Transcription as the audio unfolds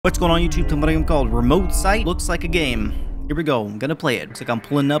What's going on YouTube? Something called Remote Site. Looks like a game. Here we go. I'm gonna play it. Looks like I'm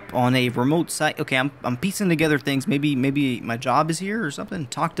pulling up on a remote site. Okay, I'm piecing together things. Maybe my job is here or something.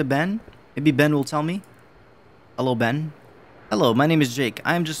 Talk to Ben. Maybe Ben will tell me. Hello, Ben. Hello, my name is Jake.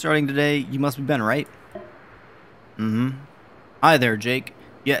 I am just starting today. You must be Ben, right? Hi there, Jake.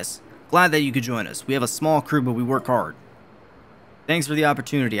 Yes. Glad that you could join us. We have a small crew, but we work hard. Thanks for the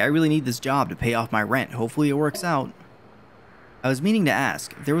opportunity. I really need this job to pay off my rent. Hopefully it works out. I was meaning to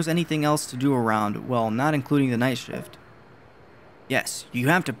ask if there was anything else to do around, well, not including the night shift. Yes, you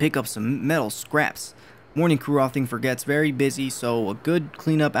have to pick up some metal scraps. Morning crew often gets very busy, so a good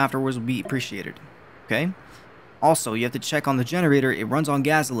cleanup afterwards will be appreciated. Okay? Also, you have to check on the generator. It runs on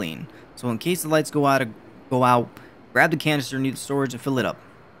gasoline, so in case the lights go out, grab the canister near the storage and fill it up.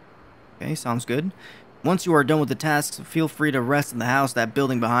 Okay, sounds good. Once you are done with the tasks, feel free to rest in the house, that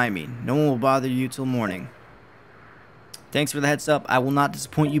building behind me. No one will bother you till morning. Thanks for the heads up. I will not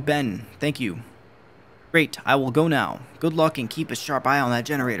disappoint you, Ben. Thank you. Great. I will go now. Good luck and keep a sharp eye on that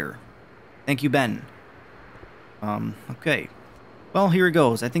generator. Thank you, Ben. Okay. Well, here it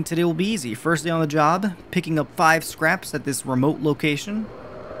goes. I think today will be easy. First day on the job, picking up 5 scraps at this remote location.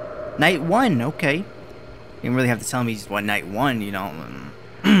 Night 1. Okay. You didn't really have to tell me just what night 1, you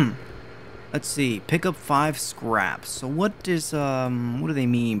know. Let's see. Pick up 5 scraps. So what do they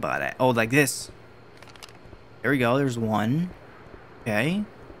mean by that? Oh, like this. There we go, there's 1. Okay.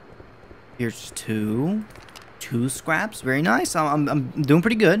 Here's 2. 2 scraps. Very nice. I'm doing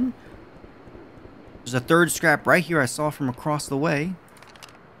pretty good. There's a 3rd scrap right here I saw from across the way.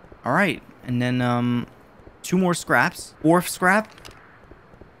 Alright. And then 2 more scraps. 4th scrap.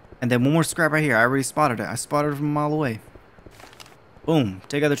 And then 1 more scrap right here. I already spotted it. I spotted it from a mile away. Boom.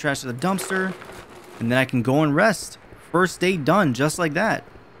 Take out the trash to the dumpster. And then I can go and rest. First day done, just like that.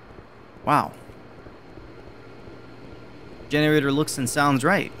 Wow. Generator looks and sounds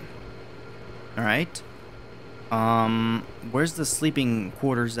right. Alright. Where's the sleeping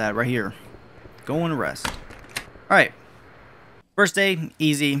quarters at? Right here. Go and rest. Alright. First day,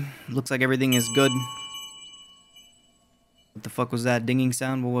 easy. Looks like everything is good. What the fuck was that dinging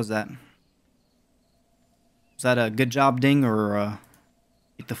sound? What was that? Was that a good job ding or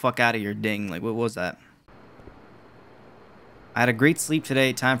get the fuck out of here ding? Like, what was that? I had a great sleep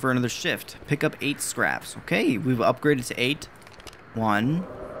today. Time for another shift. Pick up 8 scraps. Okay, we've upgraded to 8. 1.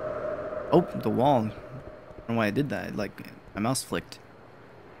 Oh, the wall. I don't know why I did that. Like, my mouse flicked.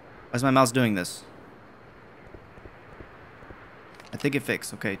 Why is my mouse doing this? I think it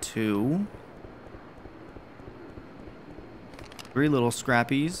fixed. Okay, 2. 3 little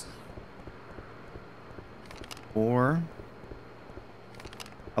scrappies. 4.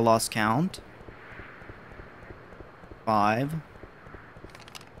 I lost count. 5. Okay,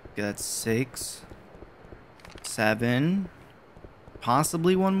 that's 6. 7.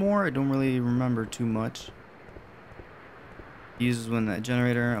 Possibly 1 more. I don't really remember too much. Uses when that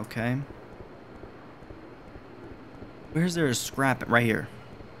generator. Okay. Where's there a scrap? Right here.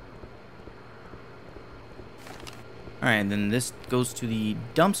 Alright, then this goes to the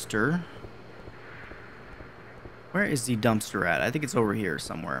dumpster. Where is the dumpster at? I think it's over here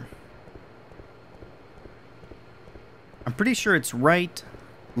somewhere. I'm pretty sure it's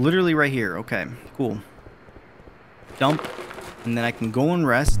literally right here. Okay, cool. Dump, and then I can go and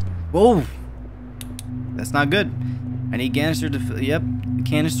rest. Whoa! That's not good. I need canister to fill. Yep,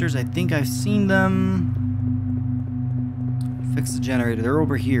 canisters. I think I've seen them. Fix the generator. They're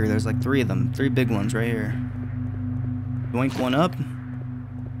over here. There's like 3 of them. 3 big ones right here. Doink 1 up.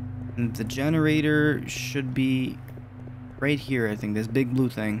 And the generator should be right here, I think. This big blue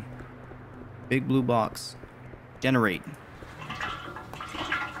thing. Big blue box. Generate.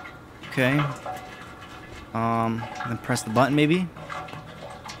 Okay. Then press the button maybe.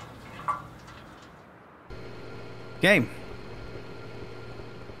 Okay.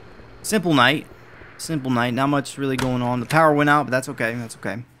 Simple night. Simple night. Not much really going on. The power went out, but that's okay. That's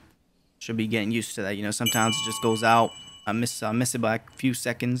okay. Should be getting used to that. You know, sometimes it just goes out. I miss it by a few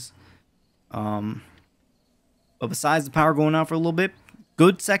seconds. But besides the power going out for a little bit,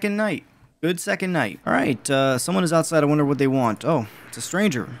 good second night. Good second night. Alright, someone is outside. I wonder what they want. Oh, it's a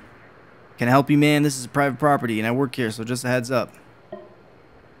stranger. Can I help you, man? This is private property, and I work here, so just a heads up.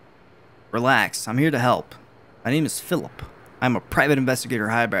 Relax. I'm here to help. My name is Philip. I'm a private investigator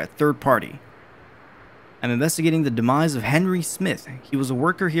hired by a third party. I'm investigating the demise of Henry Smith. He was a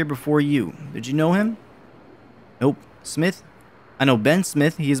worker here before you. Did you know him? Nope. Smith? I know Ben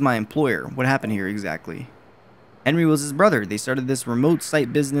Smith. He is my employer. What happened here exactly? Henry was his brother. They started this remote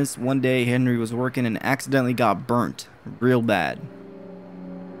site business. One day, Henry was working and accidentally got burnt. Real bad.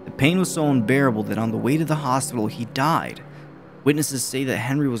 The pain was so unbearable that on the way to the hospital, he died. Witnesses say that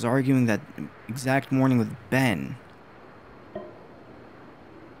Henry was arguing that exact morning with Ben.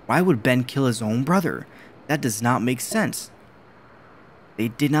 Why would Ben kill his own brother? That does not make sense. They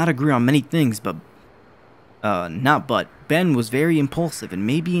did not agree on many things, but Ben was very impulsive, and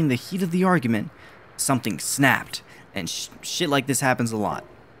maybe in the heat of the argument, something snapped, and shit like this happens a lot.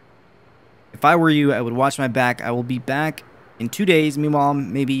 If I were you, I would watch my back. I will be back in 2 days. Meanwhile,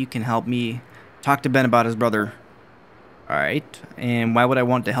 maybe you can help me talk to Ben about his brother. Alright, and why would I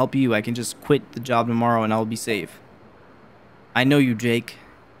want to help you? I can just quit the job tomorrow and I'll be safe. I know you, Jake.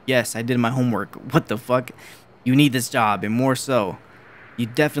 Yes, I did my homework. What the fuck? You need this job, and more so. You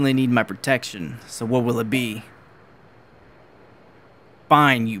definitely need my protection, so what will it be?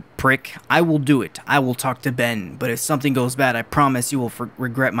 Fine, you prick. I will do it. I will talk to Ben, but if something goes bad, I promise you will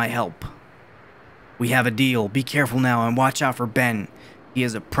regret my help. We have a deal. Be careful now and watch out for Ben. He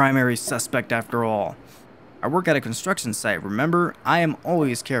is a primary suspect after all. I work at a construction site, remember? I am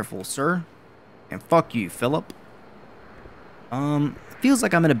always careful, sir. And fuck you, Philip. Feels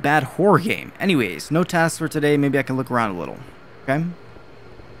like I'm in a bad horror game. Anyways, no tasks for today. Maybe I can look around a little. Okay?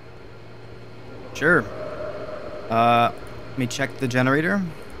 Sure. Let me check the generator.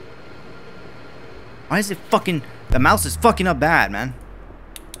 Why is it fucking... The mouse is fucking up bad, man.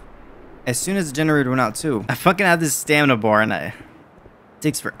 As soon as the generator went out, too. I fucking have this stamina bar, and it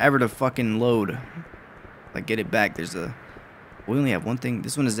takes forever to fucking load. Like, get it back. There's a... We only have one thing.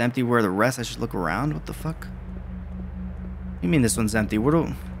 This one is empty. Where are the rest? I should look around. What the fuck? What do you mean this one's empty? Where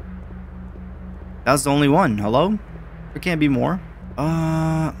do... That was the only one. Hello? There can't be more.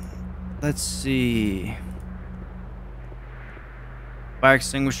 Let's see. Fire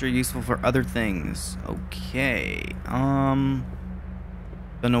extinguisher useful for other things. Okay. Don't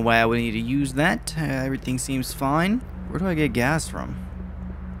know why I would need to use that. Everything seems fine. Where do I get gas from?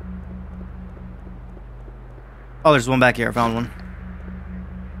 Oh, there's one back here. I found one.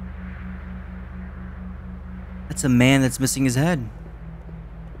 That's a man that's missing his head.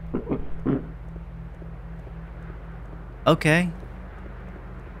 Okay.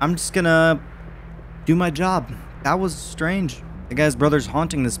 I'm just gonna do my job. That was strange. The guy's brother's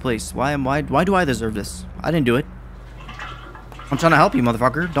haunting this place. Why do I deserve this? I didn't do it. I'm trying to help you,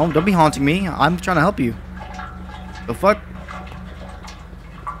 motherfucker. Don't be haunting me. I'm trying to help you. The fuck?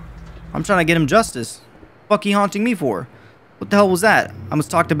 I'm trying to get him justice. Fuck he haunting me for? What the hell was that? I must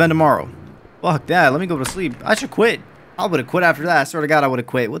talk to Ben tomorrow. Fuck that. Let me go to sleep. I should quit. I would have quit after that. I swear to God, I would have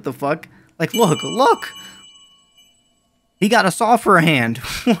quit. What the fuck? Like, look. He got a saw for a hand.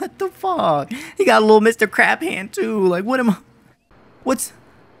 What the fuck? He got a little Mr. Crab hand too. Like,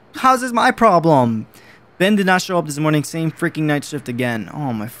 how's this my problem? Ben did not show up this morning. Same freaking night shift again.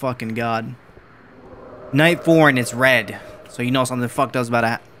 Oh my fucking God. Night 4 and it's red. So you know something fucked up about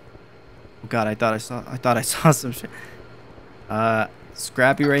to Oh God, I thought I saw some shit.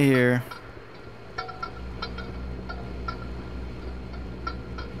 Scrappy right here.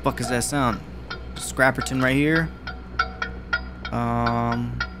 Fuck is that sound? Scrapperton right here. I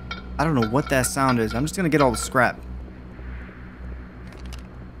don't know what that sound is. I'm just gonna get all the scrap.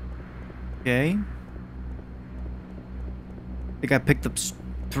 Okay. I think I picked up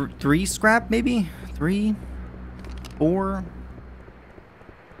 3 scrap, maybe? 3? 4?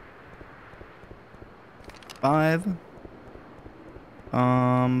 5?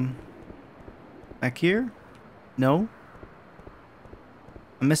 Back here? No.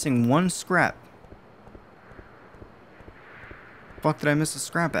 I'm missing 1 scrap. Fuck did I miss a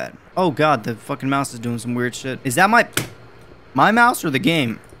scrap at? Oh God, the fucking mouse is doing some weird shit. Is that my mouse or the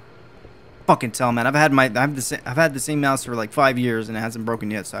game? Fucking tell, man. I've had the same mouse for like 5 years and it hasn't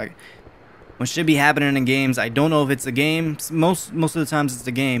broken yet. So what should be happening in games? I don't know if it's the game. Most of the times it's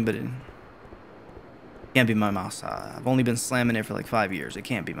the game, but it can't be my mouse. I've only been slamming it for like 5 years. It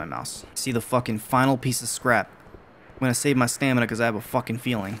can't be my mouse. See the fucking final piece of scrap. I'm gonna save my stamina because I have a fucking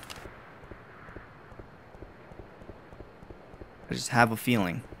feeling. I just have a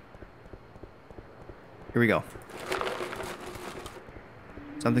feeling. Here we go.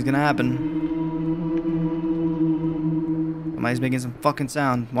 Something's gonna happen. Somebody's making some fucking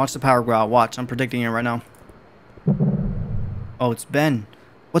sound. Watch the power go out. Watch. I'm predicting it right now. Oh, it's Ben.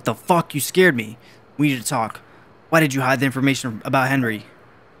 What the fuck? You scared me. We need to talk. Why did you hide the information about Henry?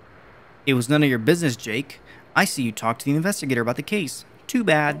 It was none of your business, Jake. I see you talked to the investigator about the case. Too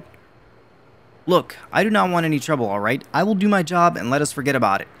bad. Look, I do not want any trouble, alright? I will do my job and let us forget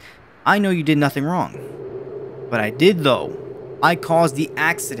about it. I know you did nothing wrong. But I did, though. I caused the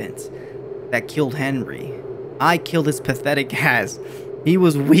accident that killed Henry. I killed his pathetic ass. He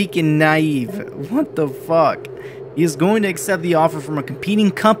was weak and naive. What the fuck? He is going to accept the offer from a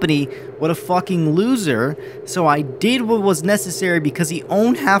competing company. What a fucking loser. So I did what was necessary because he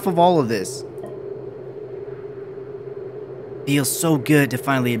owned half of all of this. Feels so good to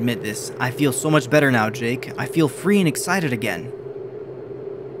finally admit this. I feel so much better now, Jake. I feel free and excited again.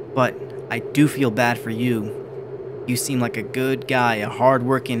 But I do feel bad for you. You seem like a good guy, a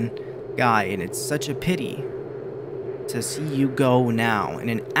hard-working guy, and it's such a pity to see you go now in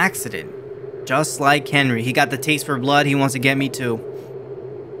an accident. Just like Henry. He got the taste for blood. He wants to get me too.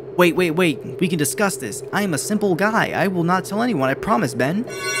 Wait. We can discuss this. I am a simple guy. I will not tell anyone. I promise, Ben.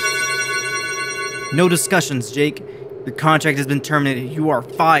 No discussions, Jake. Your contract has been terminated. You are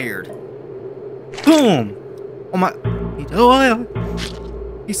fired. Boom! Oh my...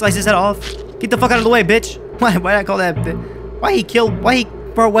 He sliced his head off. Get the fuck out of the way, bitch. Why did I call that...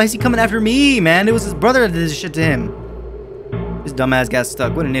 Bro, why is he coming after me, man? It was his brother that did this shit to him. This dumbass got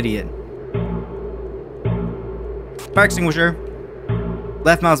stuck. What an idiot. Fire extinguisher.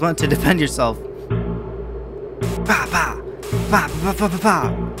 Left mouse button to defend yourself. Pa pa. Pa pa pa pa pa.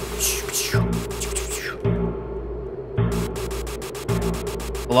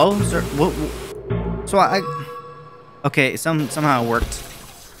 Hello, sir? What? So okay, somehow it worked.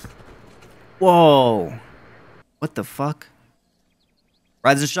 Whoa. What the fuck?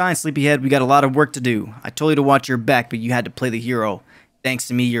 Rise and shine, sleepyhead. We got a lot of work to do. I told you to watch your back, but you had to play the hero. Thanks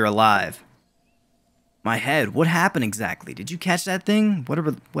to me, you're alive. My head. What happened exactly? Did you catch that thing?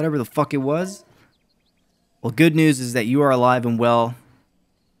 Whatever the fuck it was? Well, good news is that you are alive and well.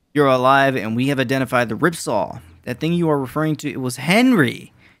 You're alive, and we have identified the ripsaw. That thing you are referring to, it was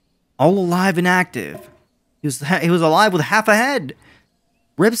Henry. All alive and active. He was alive with half a head.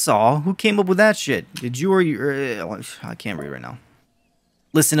 Ripsaw? Who came up with that shit? Did you or you... I can't read right now.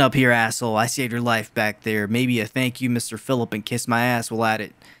 Listen up here, asshole. I saved your life back there. Maybe a thank you, Mr. Phillip, and kiss my ass while at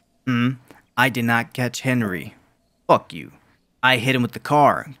it. I did not catch Henry. Fuck you. I hit him with the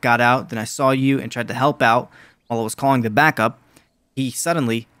car. Got out, then I saw you and tried to help out while I was calling the backup. He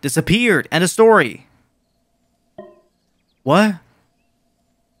suddenly disappeared. End of story. What?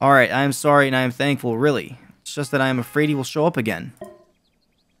 Alright, I am sorry and I am thankful, really. It's just that I am afraid he will show up again.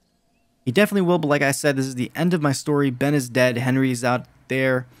 He definitely will, but like I said, this is the end of my story. Ben is dead. Henry is out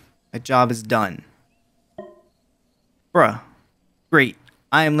there. My job is done. Bruh. Great.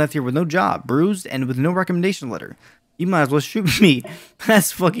 I am left here with no job, bruised, and with no recommendation letter. You might as well shoot me.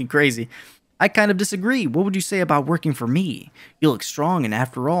 That's fucking crazy. I kind of disagree. What would you say about working for me? You look strong, and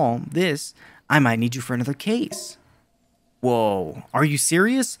after all this, I might need you for another case. Whoa. Are you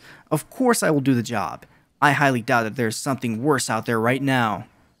serious? Of course I will do the job. I highly doubt that there's something worse out there right now.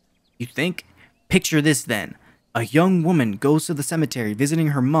 You think? Picture this then. A young woman goes to the cemetery visiting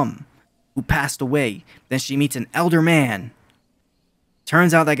her mum, who passed away. Then she meets an elder man.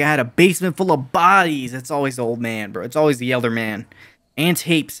 Turns out that guy had a basement full of bodies. It's always the old man, bro. It's always the elder man. And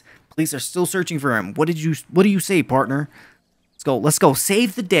tapes. Police are still searching for him. What do you say, partner? Let's go.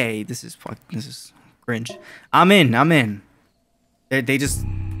 Save the day. This is cringe. I'm in.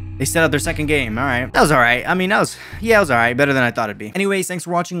 They set up their second game. All right. That was all right. I mean, it was all right. Better than I thought it'd be. Anyways, thanks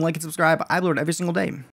for watching. Like and subscribe. I upload every single day.